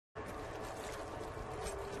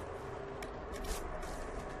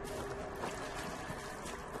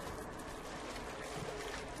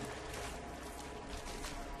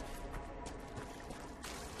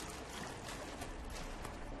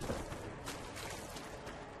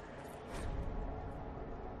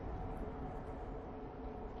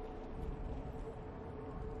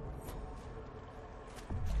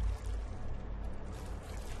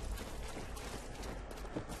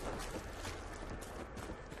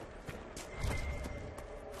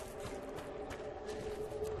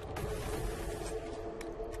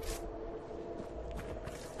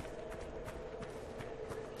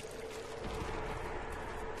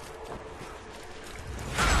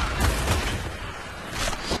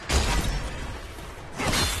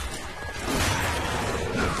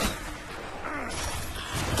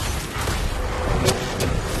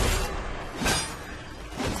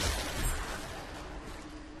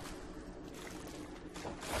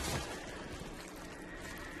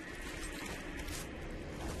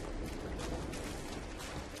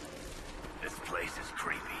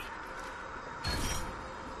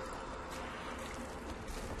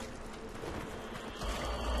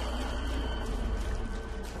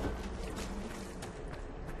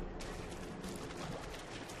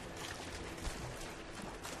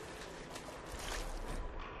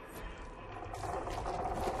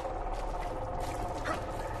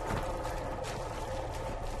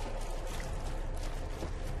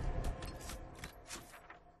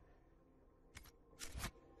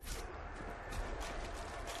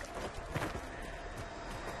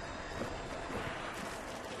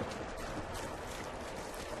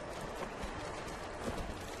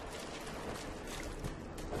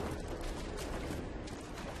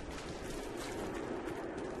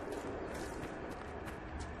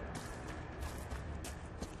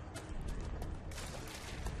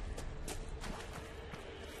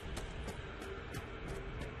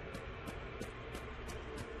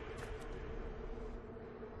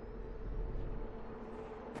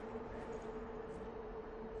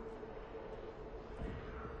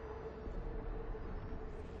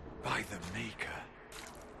By the Maker.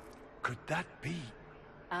 Could that be?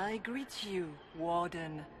 I greet you,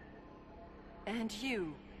 Warden. And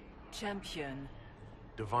you, Champion.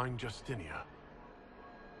 Divine Justinia.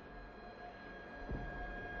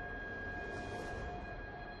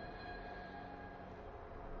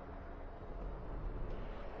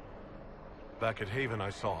 Back at Haven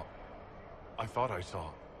I thought I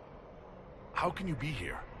saw. How can you be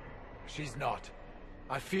here? She's not.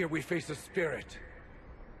 I fear we face a spirit.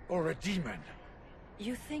 Or a demon.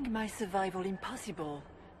 You think my survival impossible.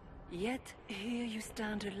 Yet here you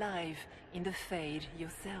stand alive in the Fade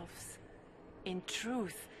yourselves. In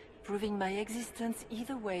truth, proving my existence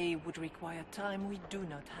either way would require time we do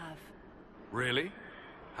not have. Really?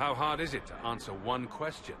 How hard is it to answer one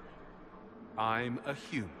question? I'm a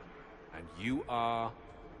human, and you are...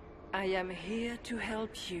 I am here to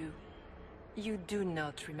help you. You do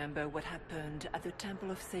not remember what happened at the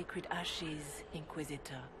Temple of Sacred Ashes,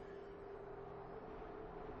 Inquisitor.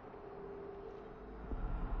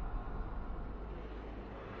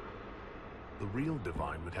 The real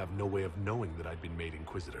Divine would have no way of knowing that I'd been made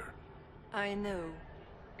Inquisitor. I know,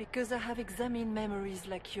 because I have examined memories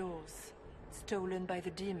like yours, stolen by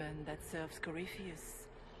the demon that serves Corypheus.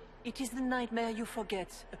 It is the nightmare you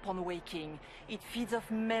forget upon waking. It feeds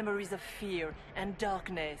off memories of fear and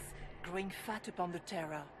darkness, growing fat upon the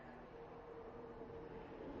terror.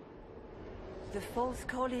 The false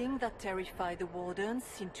calling that terrified the Wardens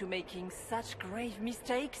into making such grave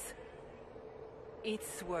mistakes?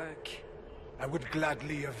 Its work. I would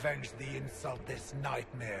gladly avenge the insult this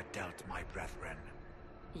nightmare dealt my brethren.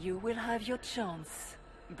 You will have your chance,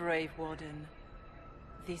 brave Warden.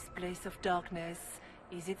 This place of darkness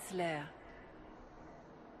is its lair.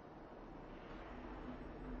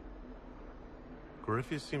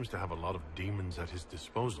 Corypheus seems to have a lot of demons at his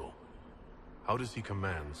disposal. How does he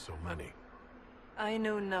command so many? I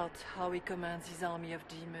know not how he commands his army of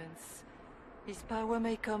demons. His power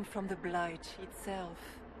may come from the Blight itself,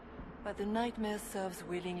 but the nightmare serves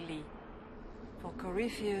willingly. For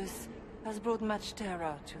Corypheus has brought much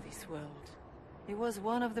terror to this world. He was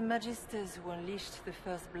one of the Magisters who unleashed the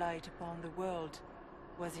first Blight upon the world,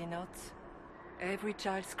 was he not? Every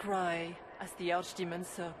child's cry as the Archdemon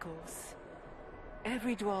circles.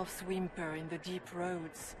 Every dwarf's whimper in the deep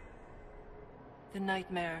roads. The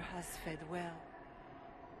nightmare has fed well.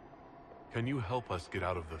 Can you help us get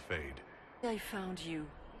out of the Fade? I found you.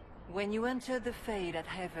 When you entered the Fade at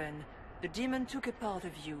Heaven, the demon took a part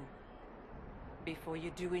of you. Before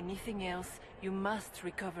you do anything else, you must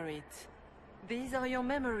recover it. These are your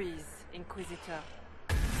memories, Inquisitor.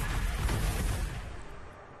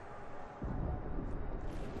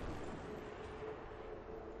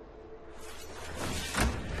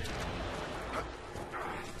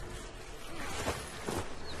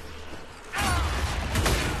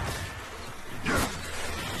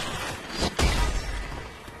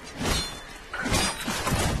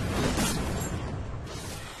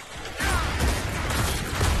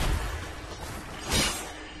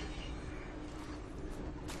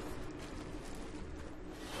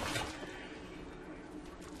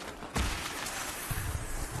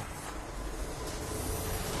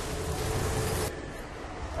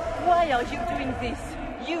 Why are you doing this?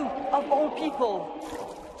 You, of all people!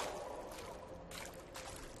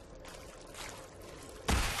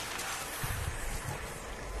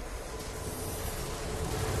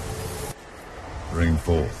 Bring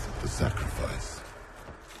forth the sacrifice.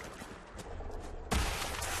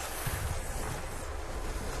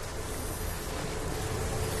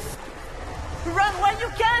 Run while you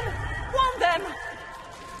can! Warn them!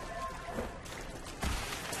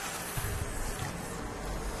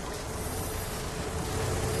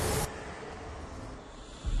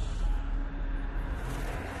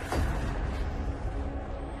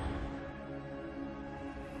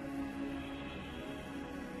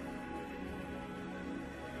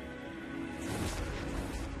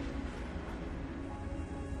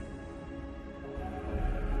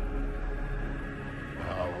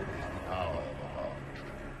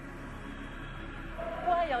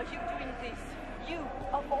 Why are you doing this? You,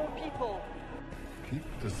 of all people! Keep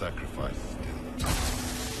the sacrifice still.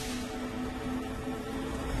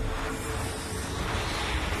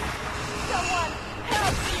 Someone,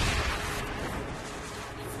 help me!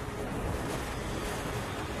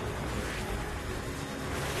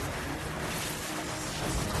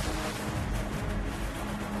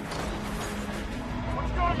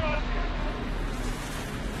 What's going on?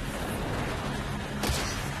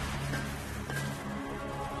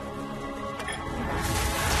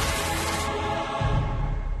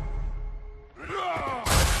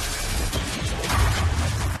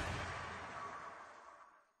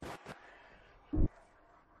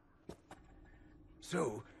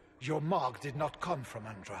 So, your mark did not come from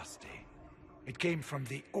Andraste. It came from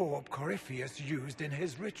the orb Corypheus used in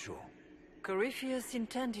his ritual. Corypheus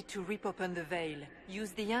intended to rip open the veil,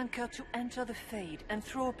 use the anchor to enter the Fade, and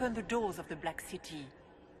throw open the doors of the Black City.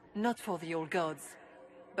 Not for the old gods,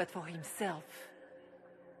 but for himself.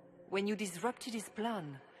 When you disrupted his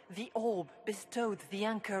plan, the orb bestowed the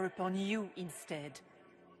anchor upon you instead.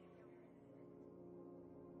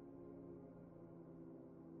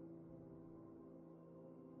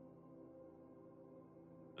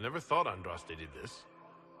 I never thought Andraste did this.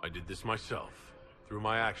 I did this myself, through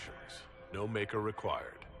my actions. No maker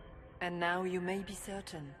required. And now you may be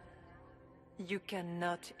certain. You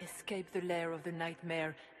cannot escape the lair of the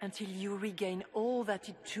nightmare until you regain all that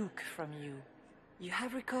it took from you. You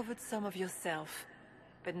have recovered some of yourself,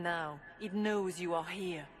 but now it knows you are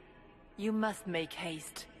here. You must make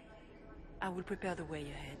haste. I will prepare the way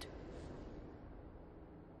ahead.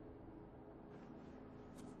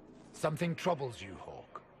 Something troubles you,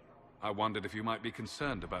 Hawke. I wondered if you might be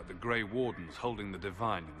concerned about the Grey Wardens holding the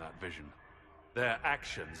Divine in that vision. Their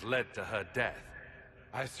actions led to her death.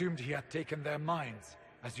 I assumed he had taken their minds,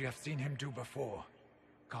 as you have seen him do before.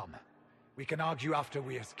 Come, we can argue after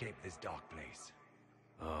we escape this dark place.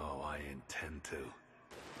 Oh, I intend to.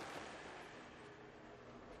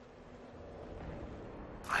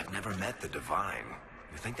 I've never met the Divine.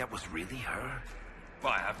 You think that was really her?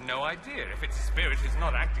 Well, I have no idea. If its spirit is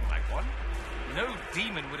not acting like one, no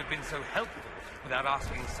demon would have been so helpful without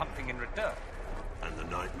asking something in return. And the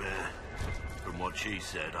nightmare? From what she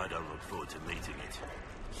said, I don't look forward to meeting it.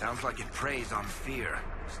 Sounds like it preys on fear.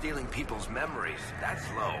 Stealing people's memories. That's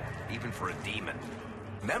low, even for a demon.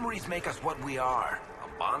 Memories make us what we are.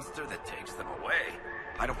 A monster that takes them away.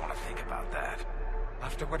 I don't want to think about that.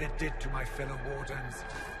 After what it did to my fellow Wardens,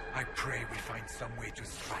 I pray we find some way to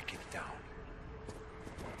strike it down.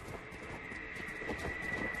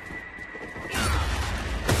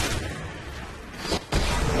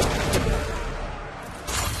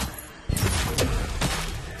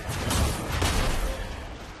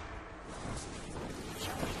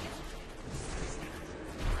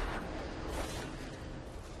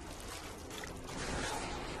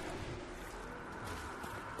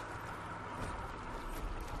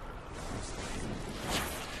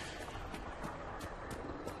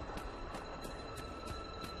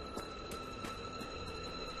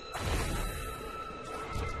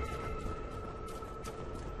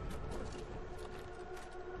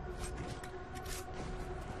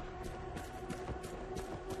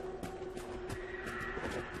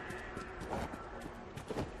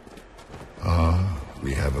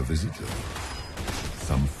 We have a visitor.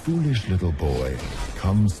 Some foolish little boy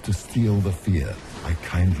comes to steal the fear I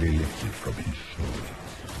kindly lifted from his shoulders.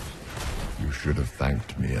 You should have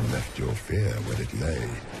thanked me and left your fear where it lay,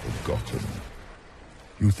 forgotten.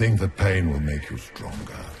 You think the pain will make you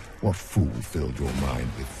stronger. What fool filled your mind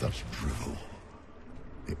with such drivel?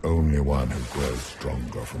 The only one who grows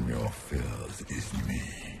stronger from your fears is me.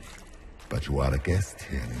 But you are a guest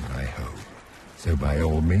here in my home. So by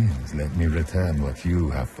all means, let me return what you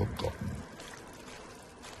have forgotten.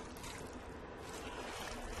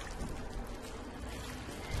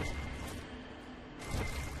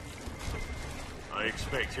 I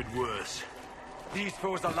expected worse. These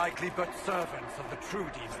foes are likely but servants of the true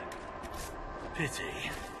demon. Pity.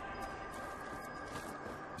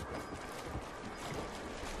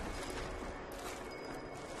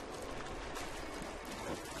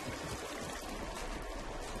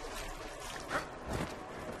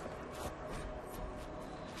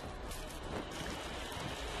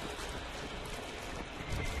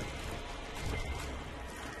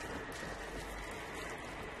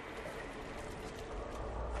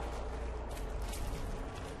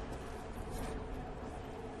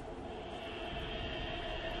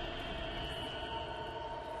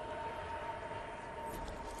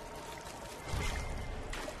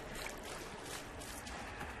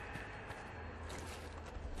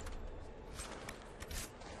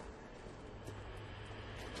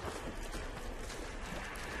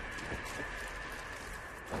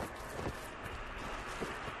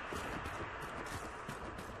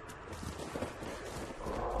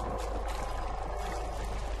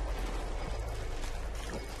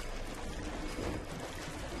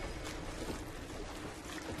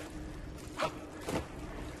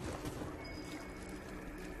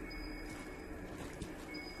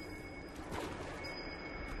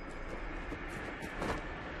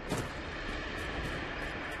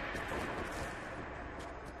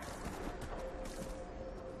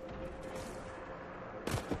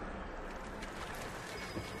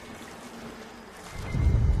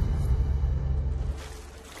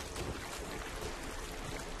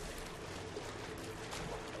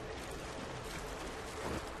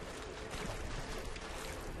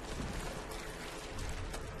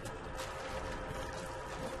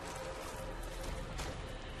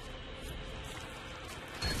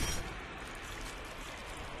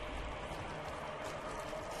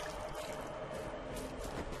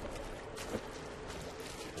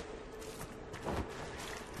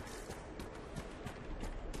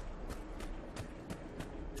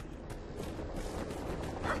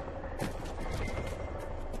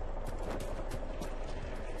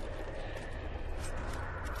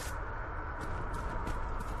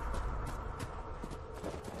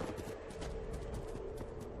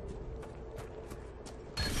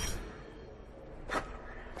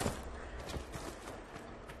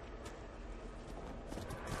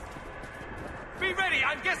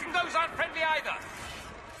 friendly either!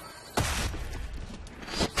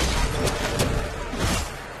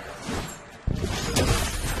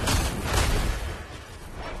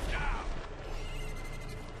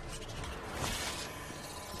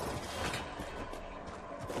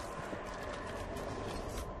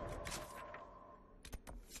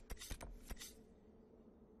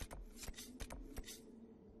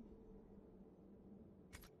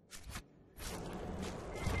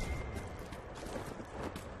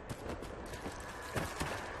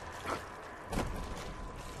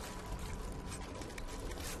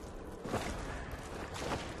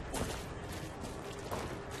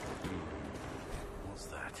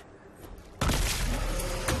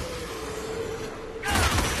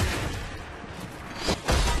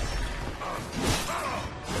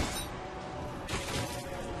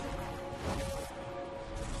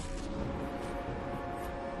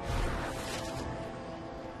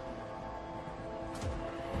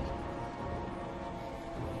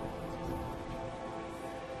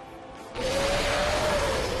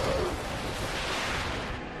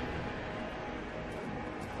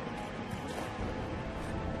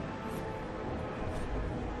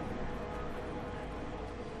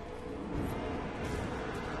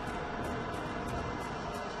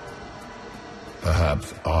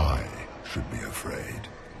 Perhaps I should be afraid,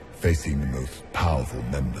 facing the most powerful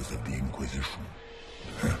members of the Inquisition.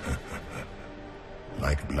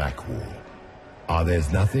 Like Blackwall.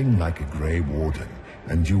 There's nothing like a Grey Warden,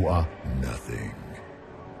 and you are nothing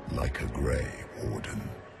like a Grey Warden.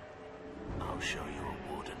 I'll show you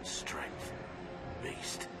a Warden's strength,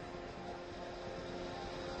 beast.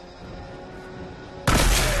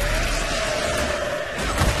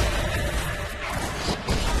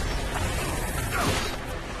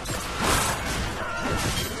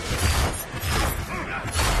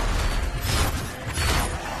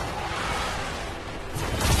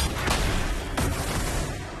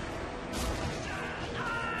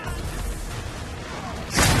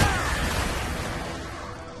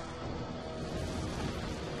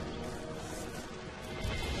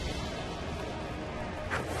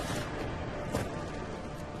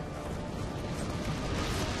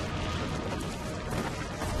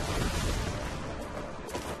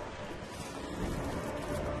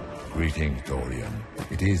 Greetings, Dorian.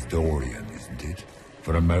 It is Dorian, isn't it?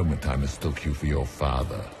 For a moment I mistook you for your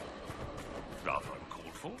father. Rather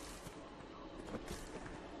uncalled for.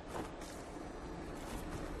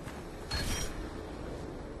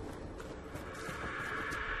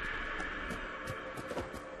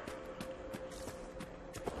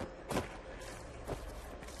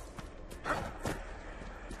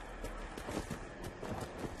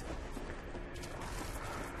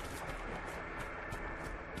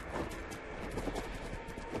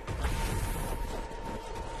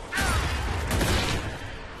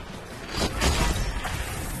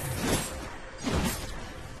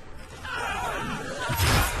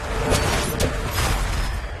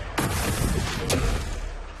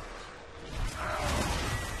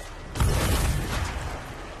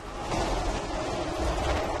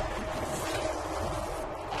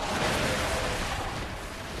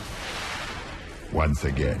 Once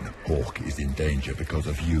again, Hawke is in danger because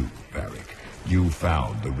of you, Varric. You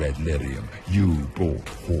found the Red Lyrium. You brought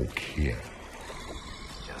Hawke here.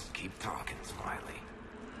 Just keep talking, Smiley.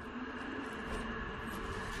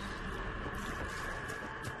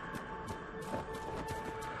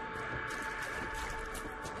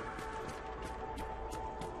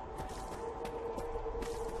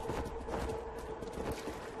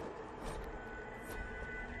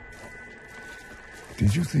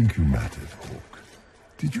 Did you think you mattered, Hawke?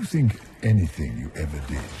 Did you think anything you ever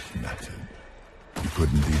did mattered? You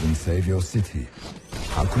couldn't even save your city.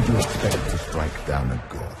 How could you expect to strike down a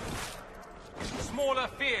god? Smaller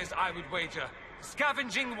fears, I would wager.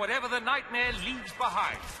 Scavenging whatever the nightmare leaves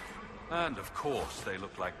behind. And of course, they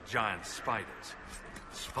look like giant spiders.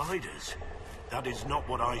 Spiders? That is not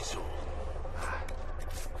what I saw.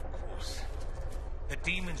 Of course. The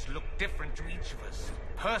demons look different to each of us.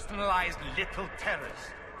 Personalized little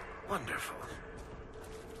terrors. Wonderful.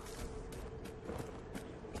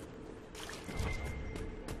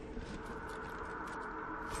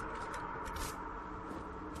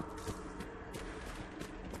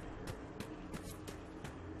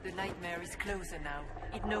 The nightmare is closer now.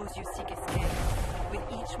 It knows you seek escape. With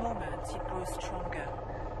each moment, it grows stronger.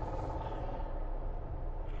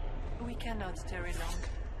 We cannot tarry long.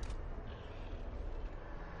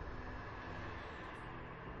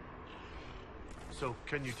 So,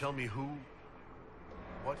 can you tell me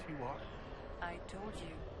what you are? I told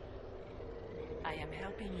you. I am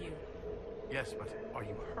helping you. Yes, but are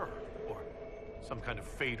you her? Or Some kind of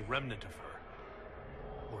Fade remnant of her.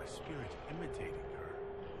 Or a spirit imitating her.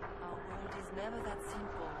 Our world is never that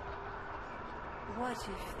simple. What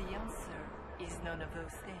if the answer is none of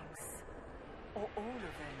those things? Or all of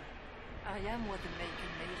them? I am what the Maker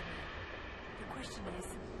made me. The question is,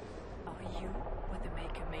 are you what the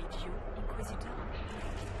Maker made you, Inquisitor?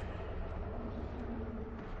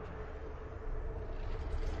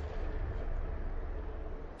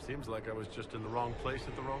 Seems like I was just in the wrong place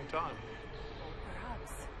at the wrong time. Or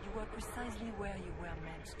perhaps you were precisely where you were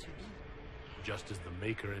meant to be. Just as the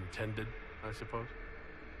Maker intended, I suppose?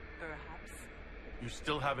 Perhaps. You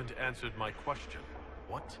still haven't answered my question.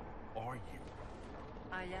 What are you?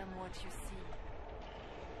 I am what you see.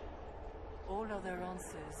 All other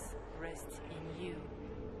answers rest in you.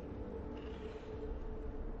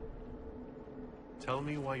 Tell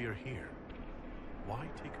me why you're here. Why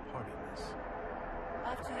take part in this?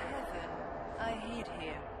 After heaven, I hid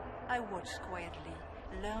here. I watched quietly,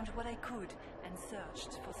 learned what I could, and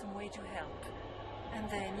searched for some way to help. And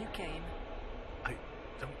then you came. I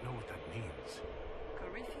don't know what that means.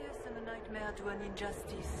 Corypheus and the Nightmare do an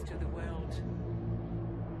injustice to the world.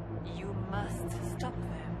 You must stop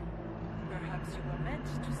them. Perhaps you were meant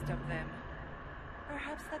to stop them.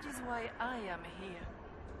 Perhaps that is why I am here.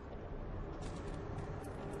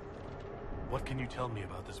 What can you tell me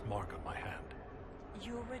about this mark on my hand?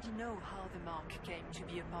 You already know how the mark came to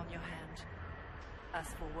be upon your hand. As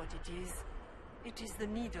for what it is the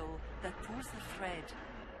needle that pulls the thread,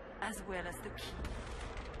 as well as the key.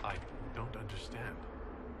 I don't understand.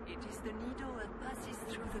 It is the needle that passes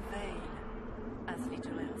through the veil, as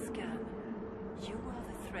little else can. You are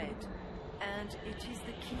the thread, and it is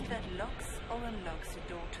the key that locks or unlocks the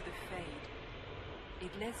door to the Fade.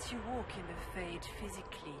 It lets you walk in the Fade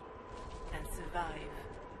physically, and survive.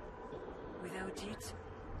 Without it,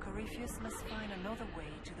 Corypheus must find another way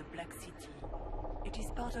to the Black City. It is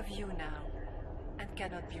part of you now, and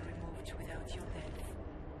cannot be removed without your death.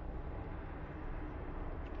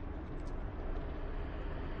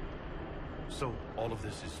 So, all of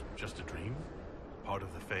this is just a dream? Part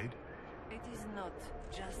of the Fade? It is not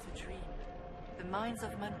just a dream. The minds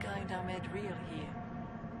of mankind are made real here.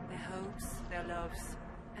 Their hopes, their loves,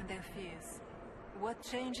 and their fears. What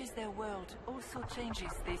changes their world also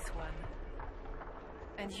changes this one.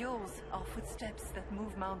 And yours are footsteps that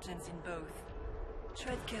move mountains in both.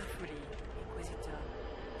 Tread carefully, Inquisitor.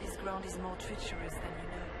 This ground is more treacherous than you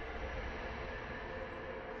know.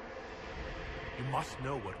 You must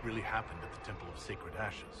know what really happened at the Temple of Sacred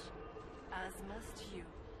Ashes. As must you.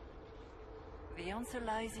 The answer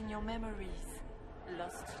lies in your memories,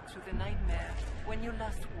 lost to the Nightmare when you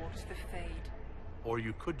last walked the Fade. Or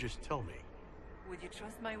you could just tell me. Would you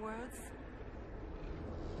trust my words?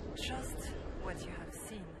 Trust what you have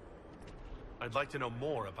seen. I'd like to know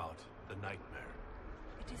more about the Nightmare.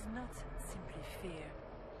 It is not simply fear.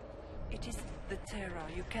 It is the terror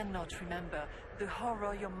you cannot remember, the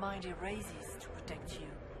horror your mind erases to protect you.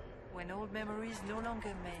 When old memories no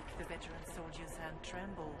longer make the veteran soldier's hand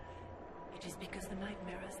tremble, it is because the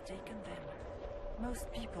Nightmare has taken them.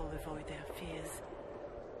 Most people avoid their fears.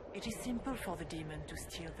 It is simple for the demon to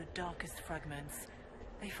steal the darkest fragments.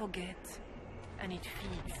 They forget, and it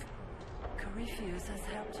feeds. Corypheus has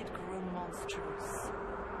helped it grow monstrous.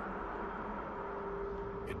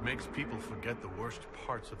 It makes people forget the worst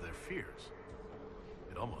parts of their fears.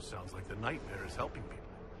 It almost sounds like the Nightmare is helping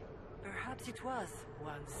people. Perhaps it was,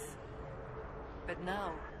 once. But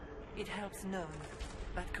now, it helps none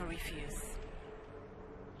but Corypheus.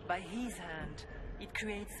 By his hand, it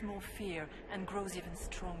creates more fear and grows even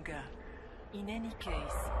stronger. In any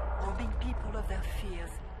case, robbing people of their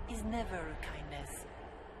fears is never a kindness.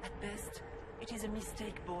 At best, it is a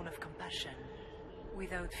mistake born of compassion.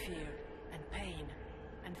 Without fear and pain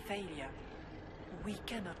and failure, we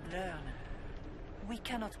cannot learn. We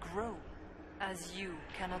cannot grow, as you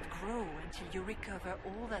cannot grow until you recover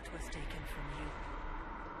all that was taken from you.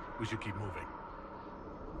 We should keep moving.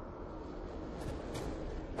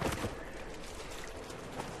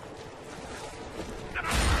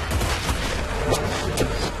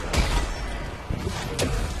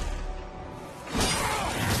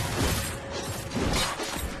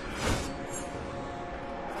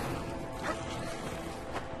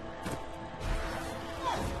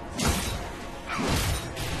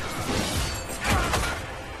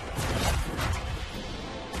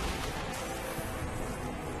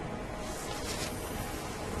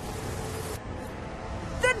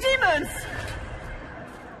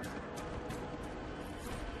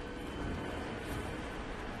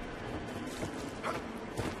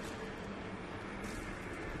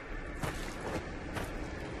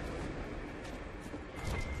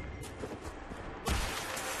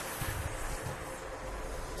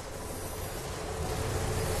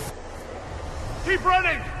 Keep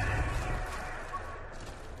running!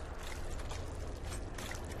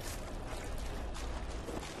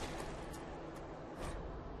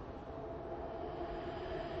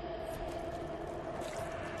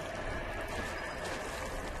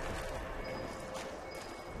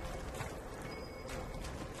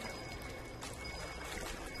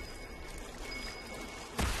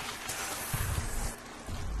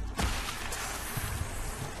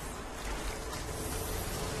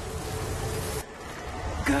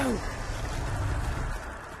 Go!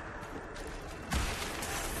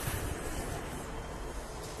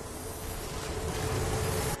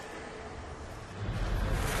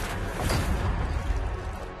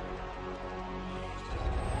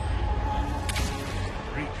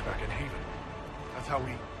 Breach back in Haven. That's how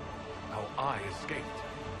I escaped.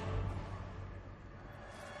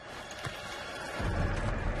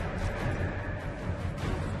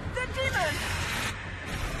 The demon!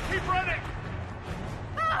 Keep running!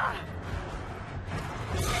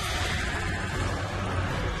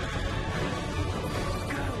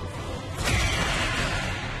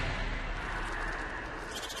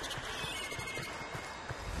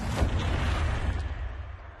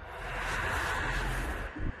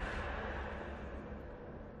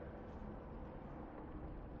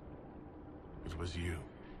 It was you.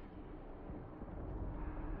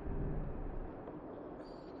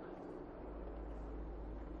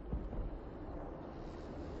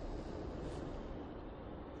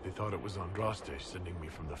 They thought it was Andraste sending me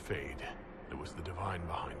from the Fade. It was the Divine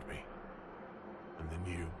behind me. And then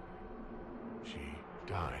you... she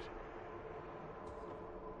died.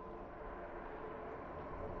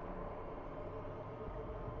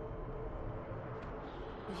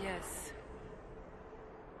 Yes.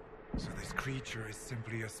 So this creature is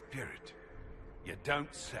simply a spirit. You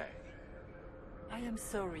don't say. I am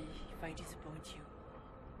sorry if I disappoint you.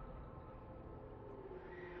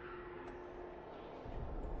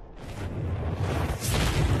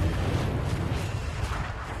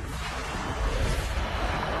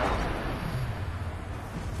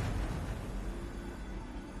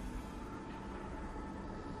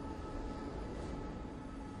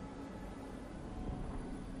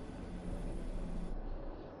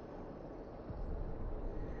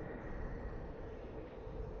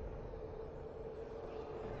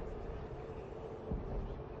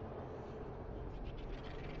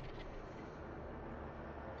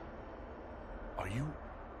 Are you...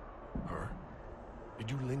 her? Did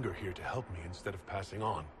you linger here to help me instead of passing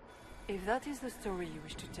on? If that is the story you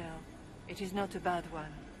wish to tell, it is not a bad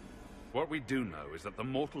one. What we do know is that the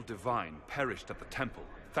mortal divine perished at the temple,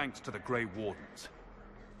 thanks to the Grey Wardens.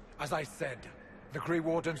 As I said, the Grey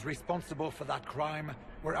Wardens responsible for that crime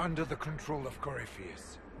were under the control of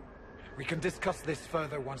Corypheus. We can discuss this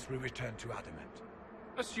further once we return to Adamant.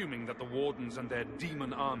 Assuming that the Wardens and their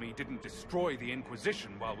demon army didn't destroy the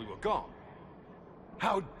Inquisition while we were gone.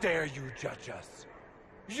 How dare you judge us?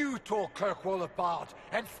 You tore Kirkwall apart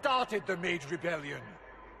and started the Mage Rebellion.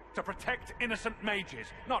 To protect innocent mages,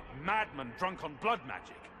 not madmen drunk on blood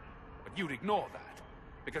magic. But you'd ignore that,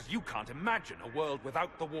 because you can't imagine a world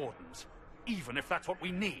without the Wardens, even if that's what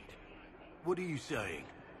we need. What are you saying?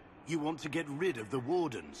 You want to get rid of the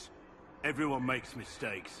Wardens? Everyone makes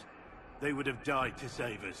mistakes. They would have died to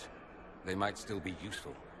save us. They might still be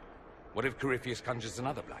useful. What if Corypheus conjures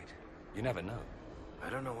another blight? You never know. I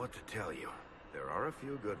don't know what to tell you. There are a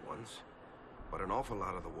few good ones, but an awful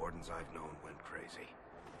lot of the Wardens I've known went crazy.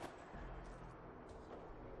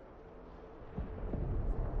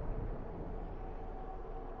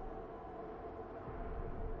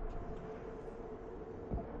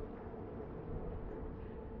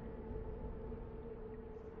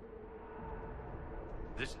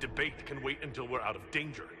 This debate can wait until we're out of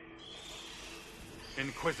danger.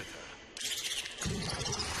 Inquisitor.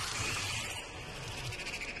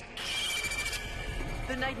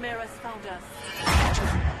 The nightmare has found us.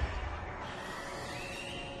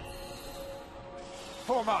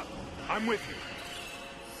 Form up! I'm with you.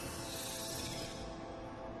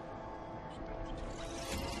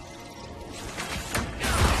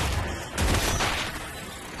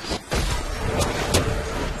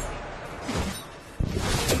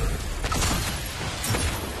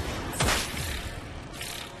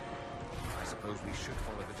 I suppose we should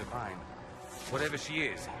follow the Divine. Whatever she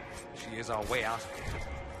is our way out of here.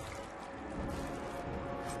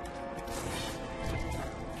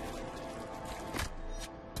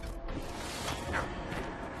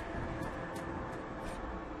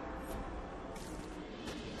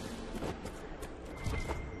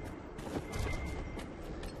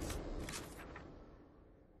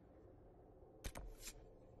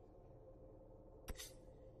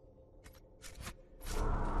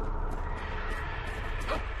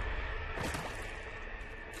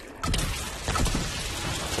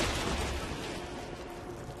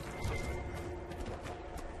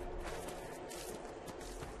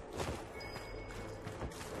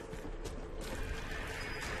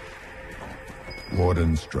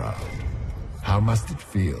 Warden Stroud, how must it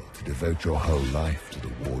feel to devote your whole life to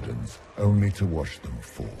the Wardens, only to watch them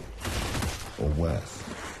fall? Or worse,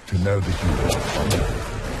 to know that you were responsible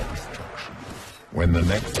for their destruction. When the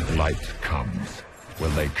next light comes, will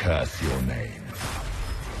they curse your name?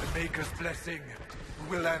 The Maker's blessing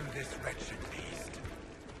will end this wretched beast.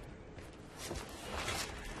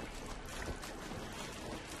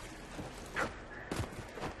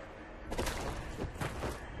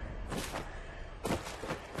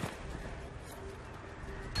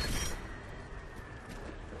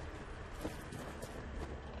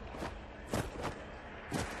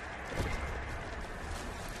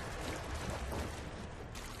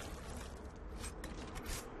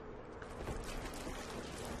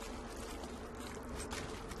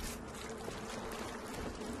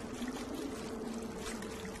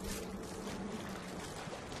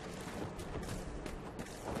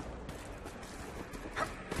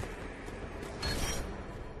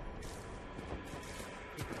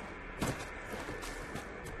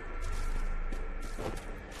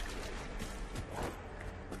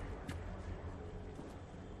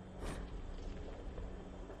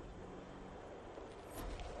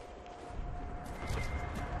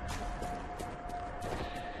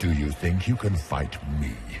 Do you think you can fight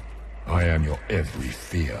me? I am your every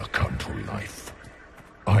fear come to life.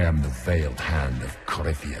 I am the veiled hand of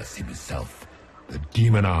Corypheus himself. The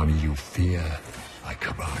demon army you fear, I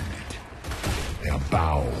command it. Their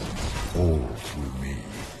bowels all through me.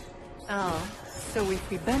 Ah, so if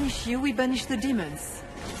we banish you, we banish the demons.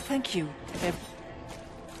 Thank you.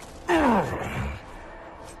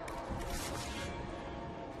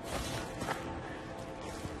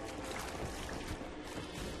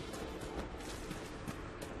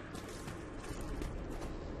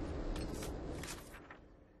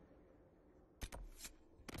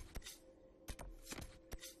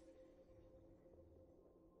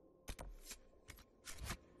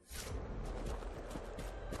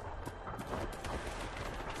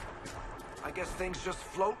 I guess things just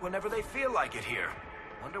float whenever they feel like it here.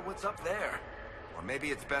 Wonder what's up there. Or maybe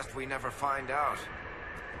it's best we never find out.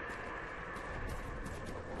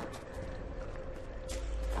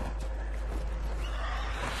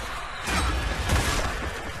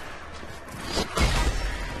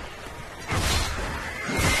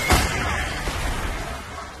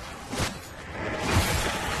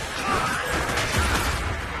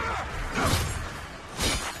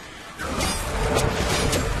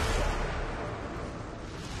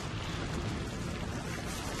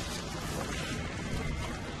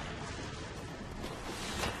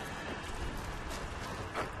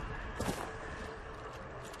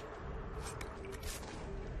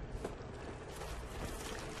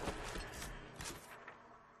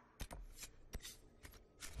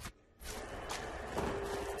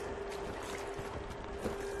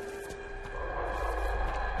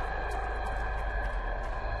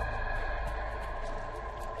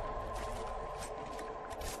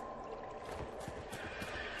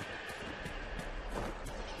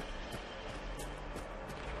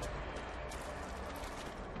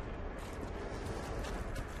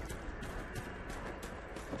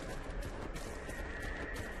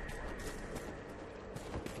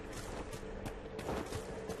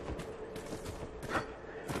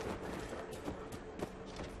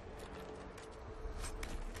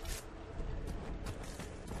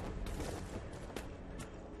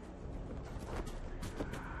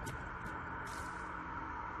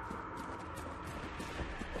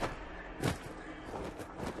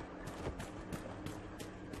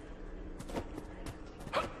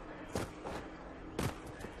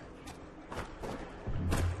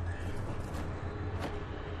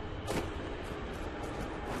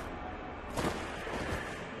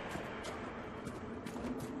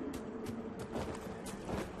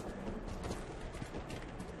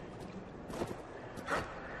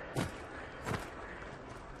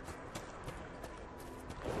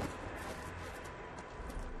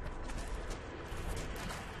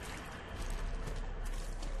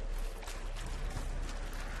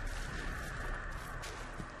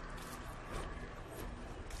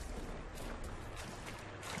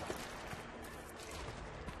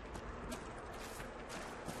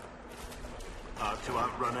 Hard to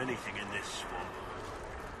outrun anything in this swamp.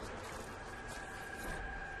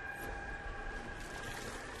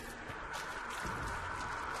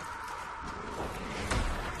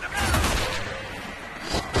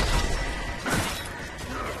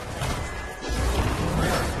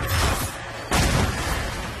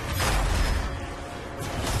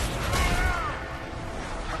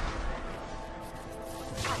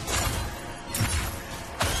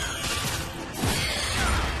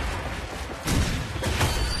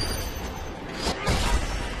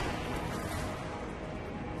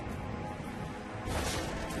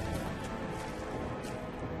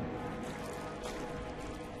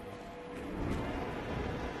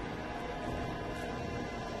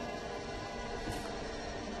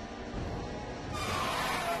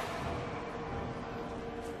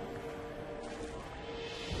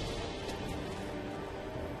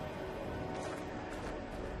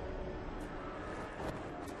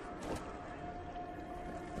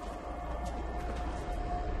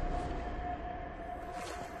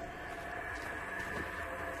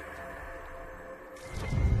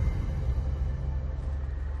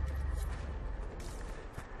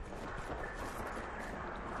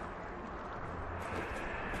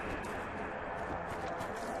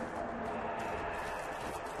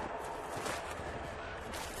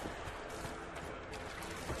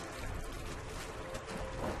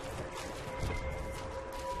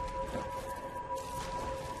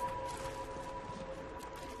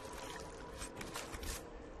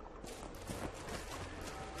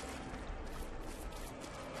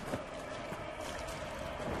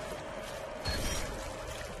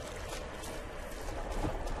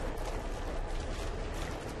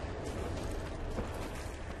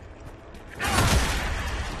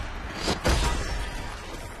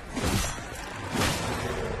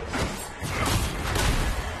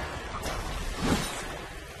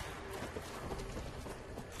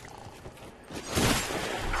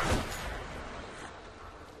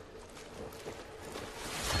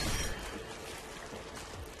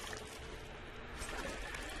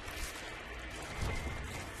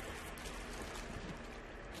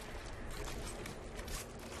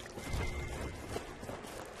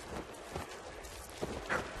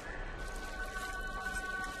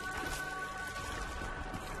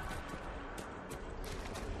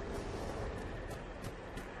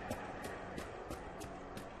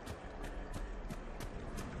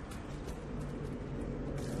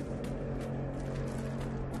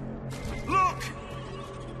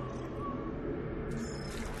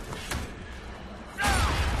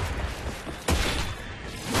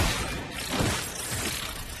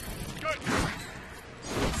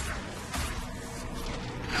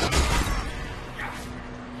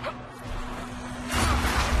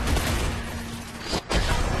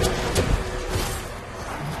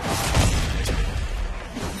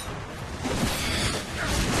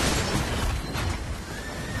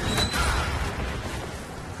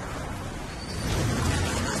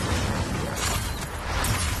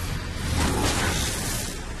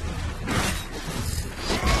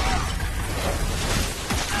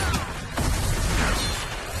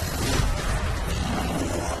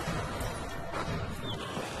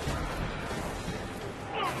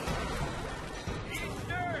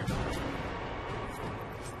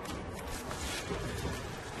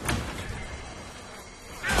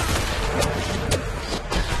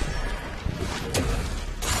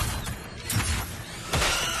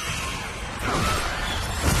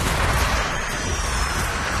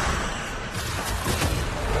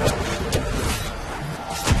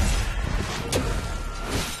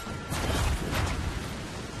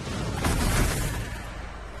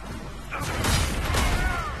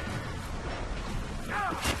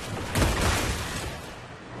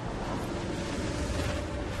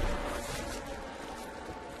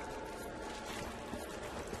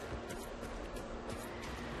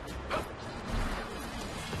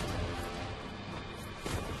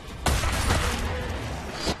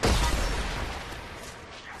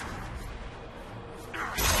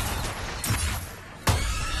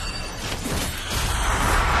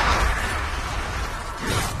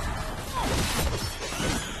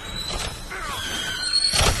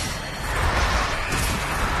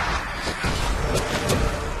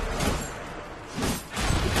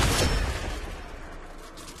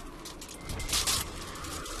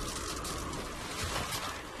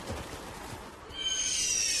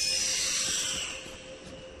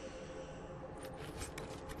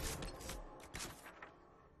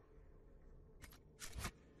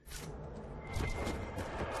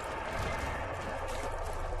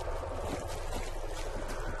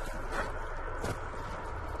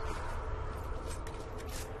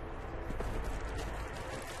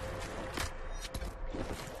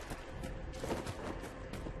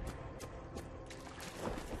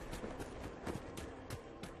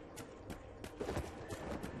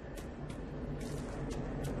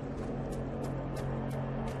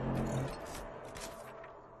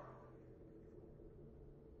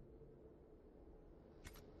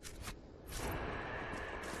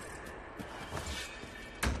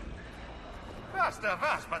 First of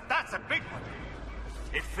us, but that's a big one.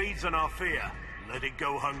 It feeds on our fear. Let it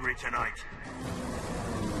go hungry tonight.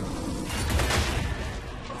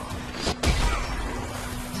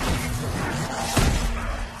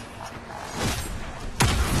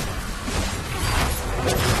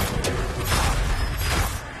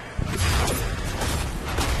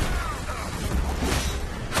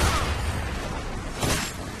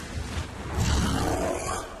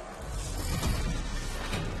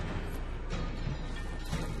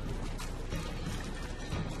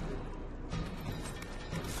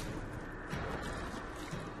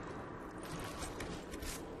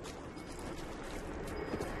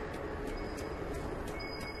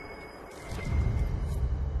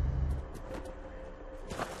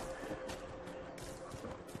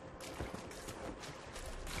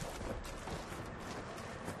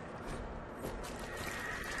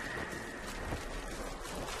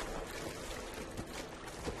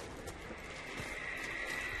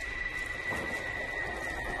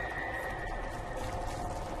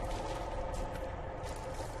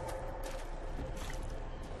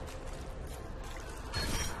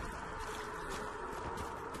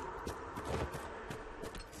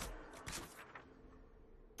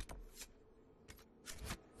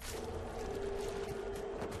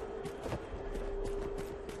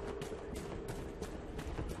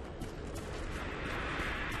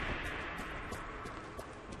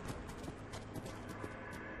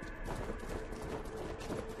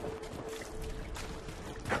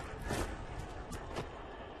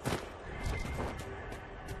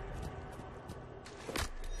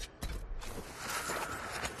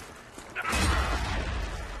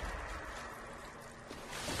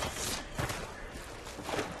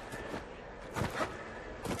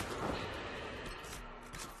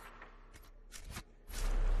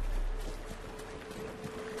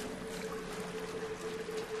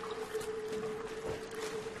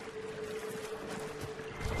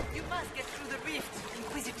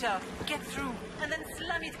 Get through, and then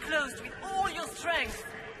slam it closed with all your strength.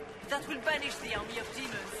 That will banish the army of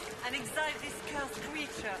demons and exile this cursed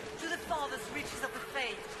creature to the farthest reaches of the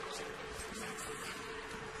Fade.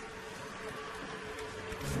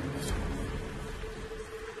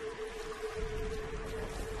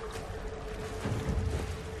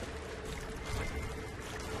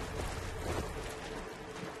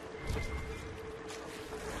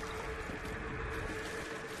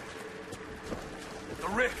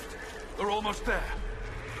 Almost there.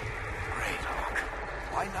 Great, Hawke.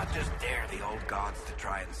 Why not just dare the old gods to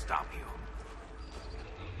try and stop you?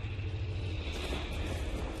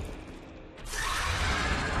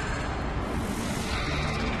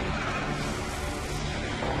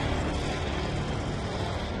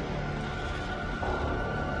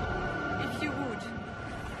 If you would,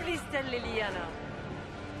 please tell Liliana.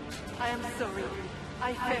 I am sorry.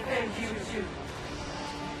 I failed you too.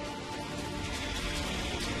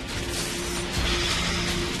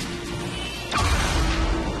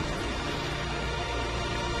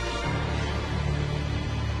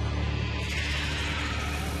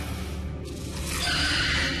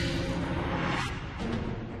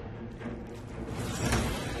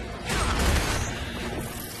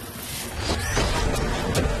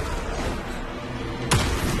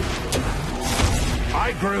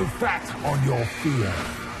 I grow fat on your fear.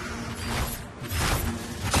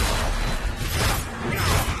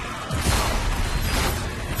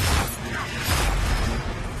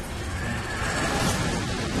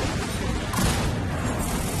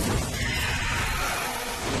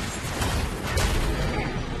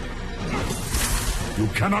 You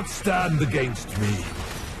cannot stand against me.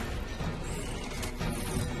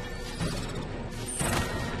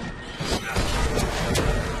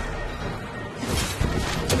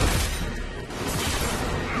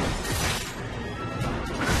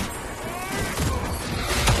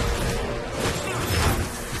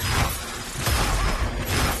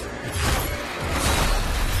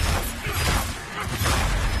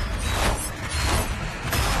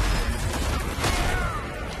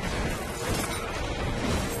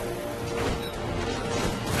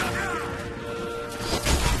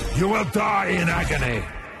 You will die in agony!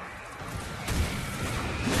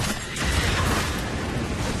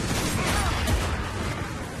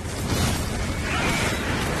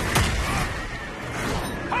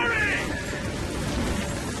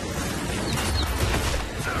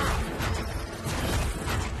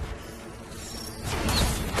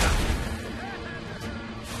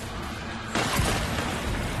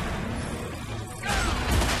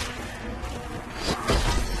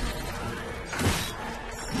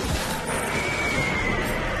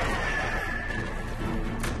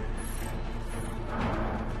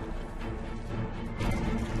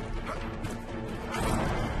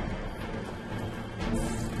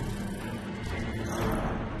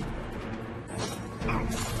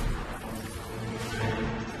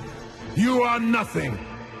 You are nothing!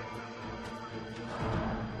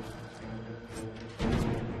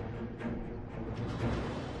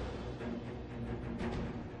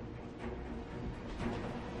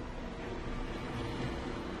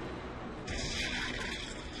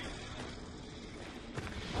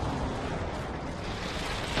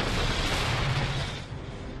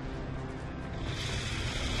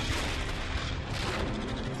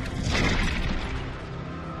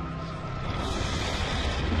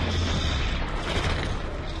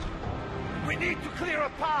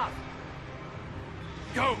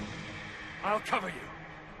 Go! I'll cover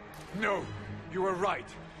you. No, you were right.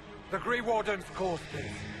 The Grey Wardens caused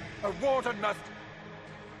this. A warden must...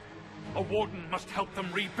 A warden must help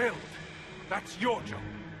them rebuild. That's your job.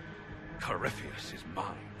 Corypheus is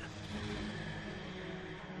mine.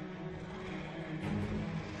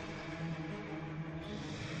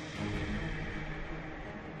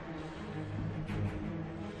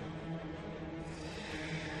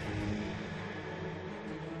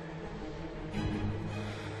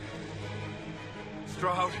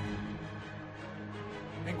 Stroud.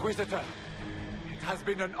 Inquisitor, it has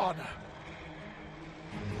been an honor.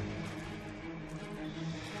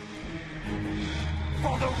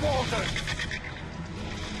 For the Warden!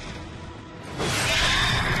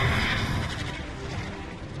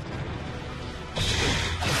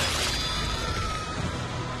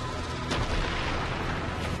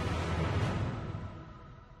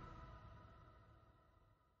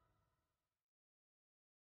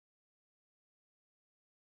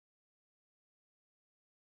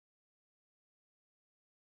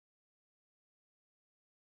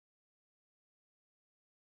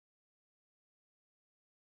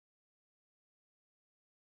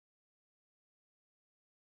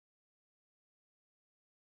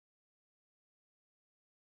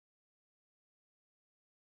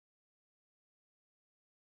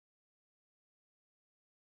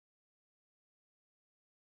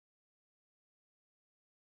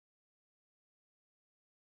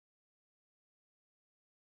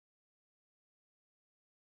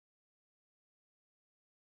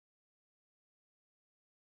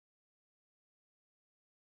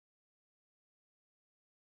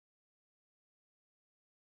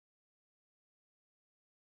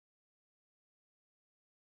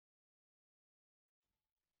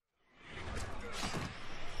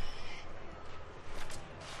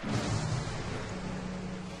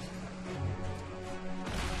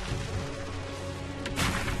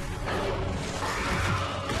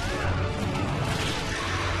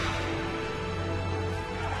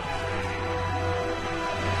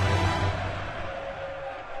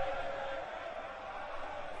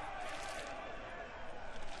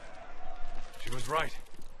 She was right.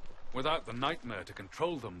 Without the nightmare to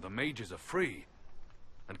control them, the mages are free.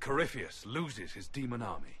 And Corypheus loses his demon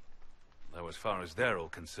army. Though as far as they're all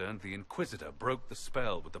concerned, the Inquisitor broke the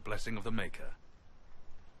spell with the blessing of the Maker.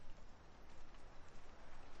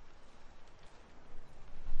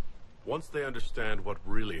 Once they understand what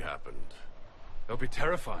really happened... They'll be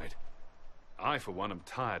terrified. I, for one, am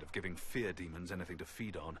tired of giving fear demons anything to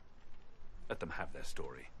feed on. Let them have their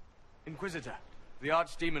story. Inquisitor, the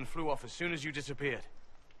Archdemon flew off as soon as you disappeared.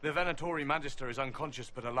 The Venatori Magister is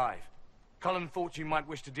unconscious but alive. Cullen thought you might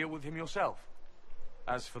wish to deal with him yourself.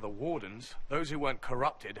 As for the Wardens, those who weren't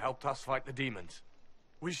corrupted helped us fight the demons.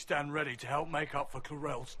 We stand ready to help make up for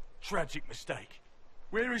Clarel's tragic mistake.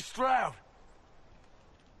 Where is Stroud?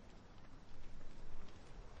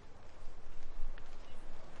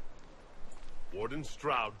 Warden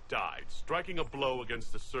Stroud died, striking a blow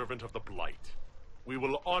against a servant of the Blight. We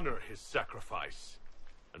will honor his sacrifice,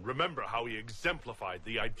 and remember how he exemplified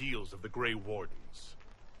the ideals of the Grey Wardens,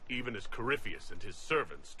 even as Corypheus and his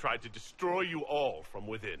servants tried to destroy you all from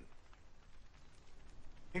within.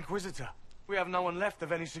 Inquisitor, we have no one left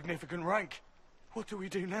of any significant rank. What do we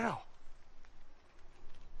do now?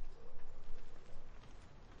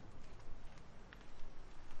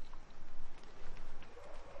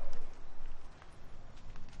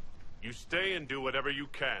 You stay and do whatever you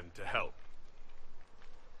can to help.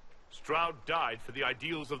 Stroud died for the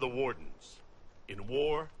ideals of the Wardens. In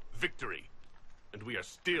war, victory. And we are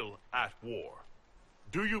still at war.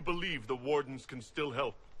 Do you believe the Wardens can still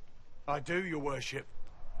help? I do, your worship.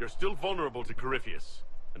 You're still vulnerable to Corypheus,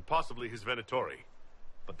 and possibly his Venatori.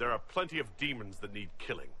 But there are plenty of demons that need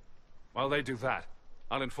killing. While they do that,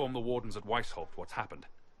 I'll inform the Wardens at Weishaupt what's happened.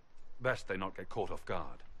 Best they not get caught off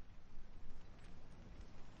guard.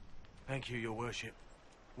 Thank you, your worship.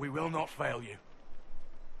 We will not fail you.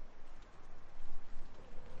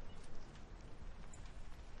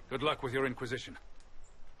 Good luck with your Inquisition.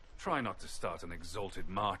 Try not to start an exalted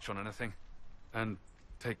march on anything. And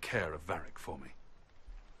take care of Varric for me.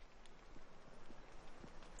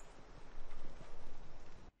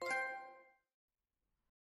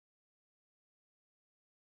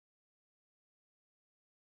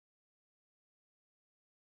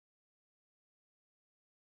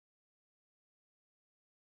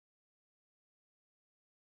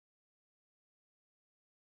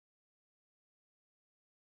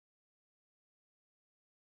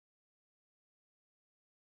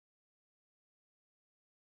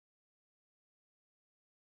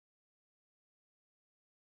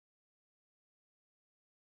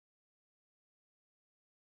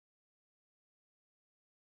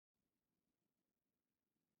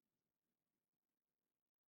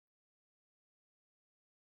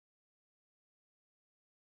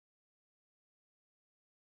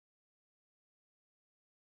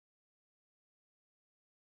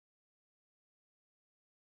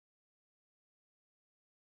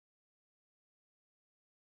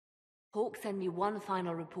 Hawke sent me one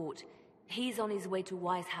final report. He's on his way to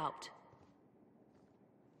Weishaupt.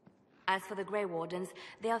 As for the Grey Wardens,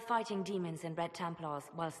 they are fighting demons and Red Templars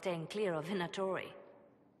while staying clear of Venatori.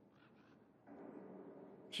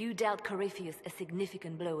 You dealt Corypheus a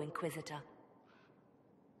significant blow, Inquisitor.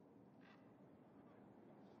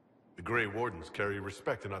 The Grey Wardens carry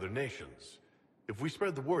respect in other nations. If we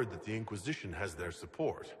spread the word that the Inquisition has their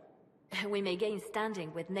support... We may gain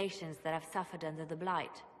standing with nations that have suffered under the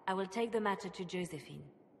Blight. I will take the matter to Josephine.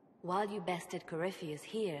 While you bested Corypheus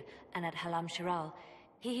here and at Halam Shiral,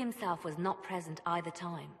 he himself was not present either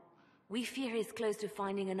time. We fear he's close to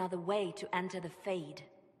finding another way to enter the Fade.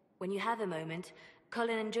 When you have a moment,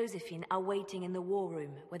 Colin and Josephine are waiting in the war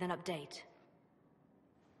room with an update.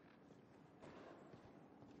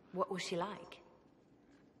 What was she like?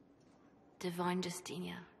 Divine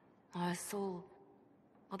Justinia, or her soul,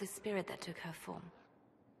 or the spirit that took her form.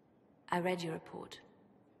 I read your report.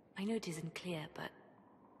 I know it isn't clear, but...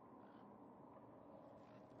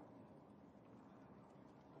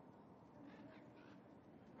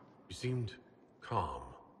 She seemed calm,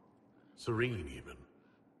 serene even,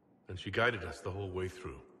 and she guided us the whole way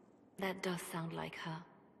through. That does sound like her.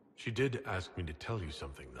 She did ask me to tell you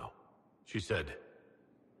something, though. She said,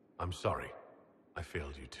 "I'm sorry. I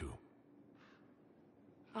failed you too."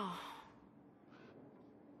 Oh.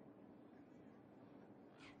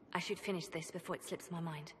 I should finish this before it slips my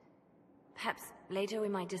mind. Perhaps later we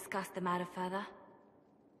might discuss the matter further.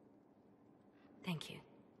 Thank you.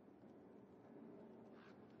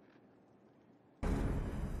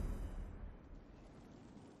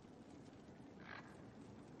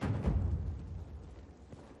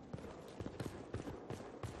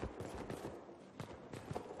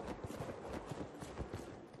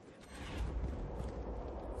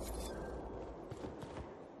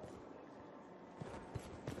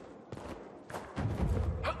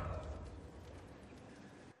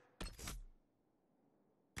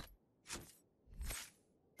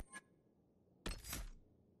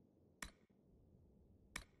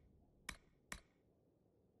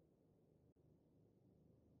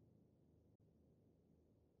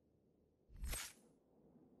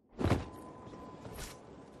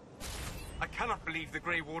 I cannot believe the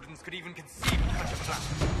Grey Wardens could even conceive of such a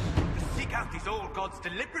plan. To seek out these old gods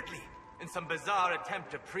deliberately, in some bizarre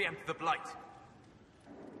attempt to preempt the Blight.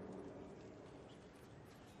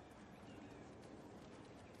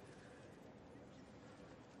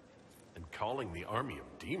 calling the army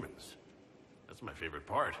of demons. That's my favorite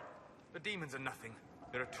part. The demons are nothing.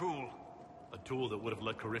 They're a tool. A tool that would have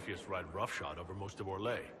let Corypheus ride roughshod over most of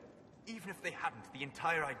Orlais. Even if they hadn't, the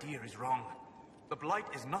entire idea is wrong. The Blight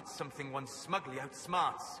is not something one smugly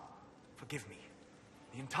outsmarts. Forgive me.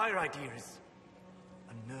 The entire idea is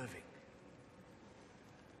unnerving.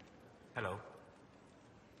 Hello?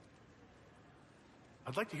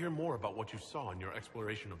 I'd like to hear more about what you saw in your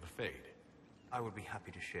exploration of the Fade. I would be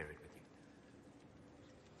happy to share it with you.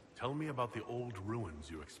 Tell me about the old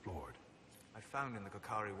ruins you explored. I found in the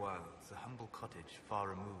Kokari Wilds a humble cottage far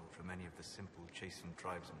removed from any of the simple, chastened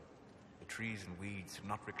tribesmen. The trees and weeds had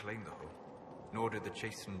not reclaimed the home, nor did the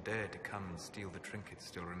chastened dare to come and steal the trinkets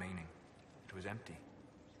still remaining. It was empty,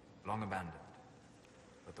 long abandoned,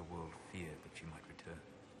 but the world feared that she might return.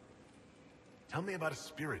 Tell me about a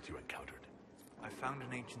spirit you encountered. I found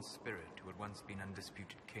an ancient spirit who had once been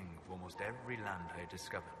undisputed king of almost every land I had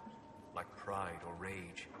discovered. Like pride or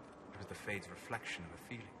rage, it was the Fade's reflection of a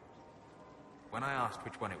feeling. When I asked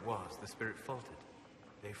which one it was, the spirit faltered.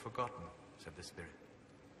 "They've forgotten," said the spirit.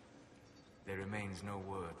 There remains no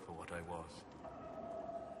word for what I was.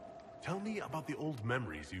 Tell me about the old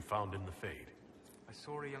memories you found in the Fade. I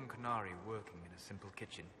saw a young Qunari working in a simple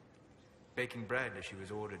kitchen, baking bread as she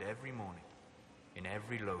was ordered every morning. In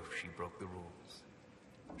every loaf, she broke the rules.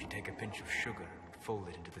 She'd take a pinch of sugar and fold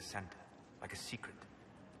it into the center, like a secret,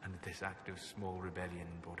 and this act of small rebellion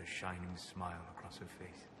brought a shining smile across her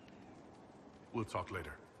face. We'll talk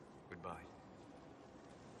later. Goodbye.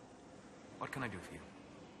 What can I do for you?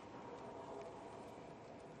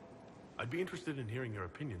 I'd be interested in hearing your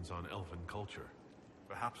opinions on elven culture.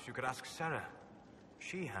 Perhaps you could ask Sarah.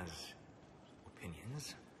 She has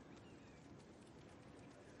opinions.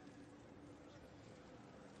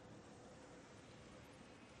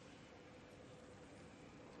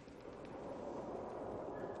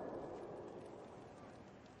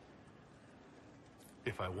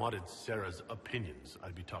 If I wanted Sarah's opinions,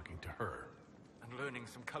 I'd be talking to her. And learning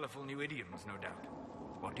some colorful new idioms, no doubt.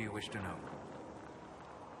 What do you wish to know?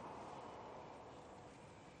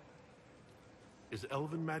 Is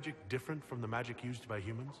elven magic different from the magic used by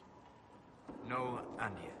humans? No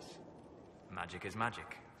and yes. Magic is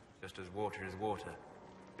magic, just as water is water,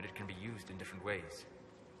 but it can be used in different ways.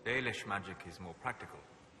 Dalish magic is more practical,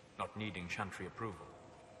 not needing chantry approval,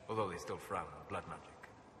 although they still frown on blood magic.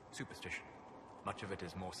 Superstition. Much of it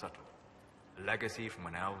is more subtle. A legacy from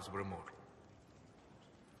when elves were immortal.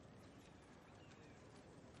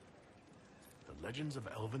 The legends of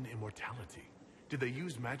elven immortality. Did they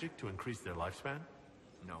use magic to increase their lifespan?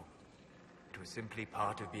 No. It was simply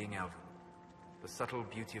part of being elven. The subtle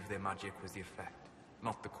beauty of their magic was the effect,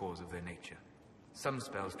 not the cause of their nature. Some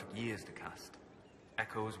spells took years to cast.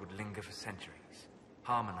 Echoes would linger for centuries,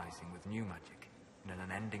 harmonizing with new magic in an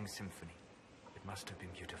unending symphony. It must have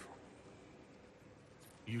been beautiful.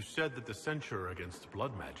 You said that the censure against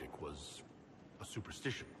blood magic was a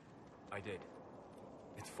superstition. I did.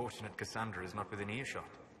 It's fortunate Cassandra is not within earshot.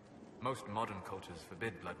 Most modern cultures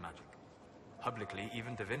forbid blood magic. Publicly,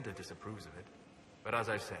 even Devinda disapproves of it. But as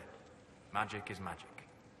I said, magic is magic.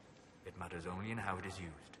 It matters only in how it is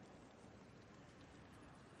used.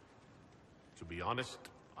 To be honest,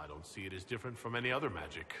 I don't see it as different from any other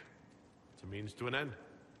magic. It's a means to an end.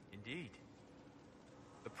 Indeed.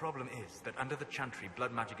 The problem is that under the Chantry,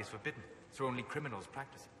 blood magic is forbidden, so only criminals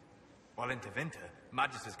practice it. While in Tevinter,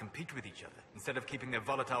 magisters compete with each other, instead of keeping their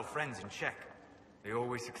volatile friends in check. They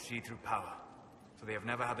always succeed through power, so they have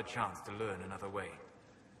never had the chance to learn another way.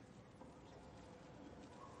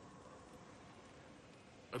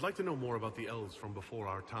 I'd like to know more about the elves from before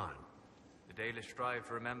our time. The Dalish strive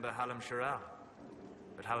to remember Halam Sharal,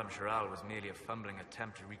 but Halam Sharal was merely a fumbling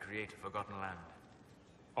attempt to recreate a forgotten land.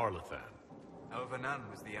 Arlathan. Elvanan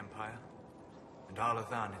was the empire, and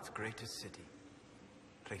Arlathan its greatest city.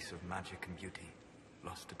 Place of magic and beauty,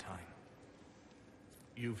 lost to time.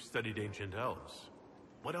 You've studied ancient elves.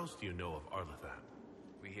 What else do you know of Arlathan?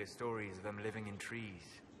 We hear stories of them living in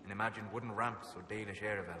trees, and imagine wooden ramps or Dalish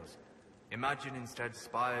Erebels. Imagine instead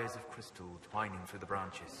spires of crystal twining through the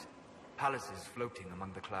branches, palaces floating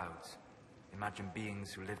among the clouds. Imagine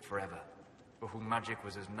beings who lived forever, for whom magic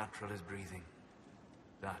was as natural as breathing.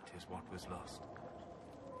 That is what was lost.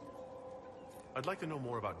 I'd like to know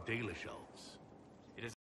more about Dalish elves.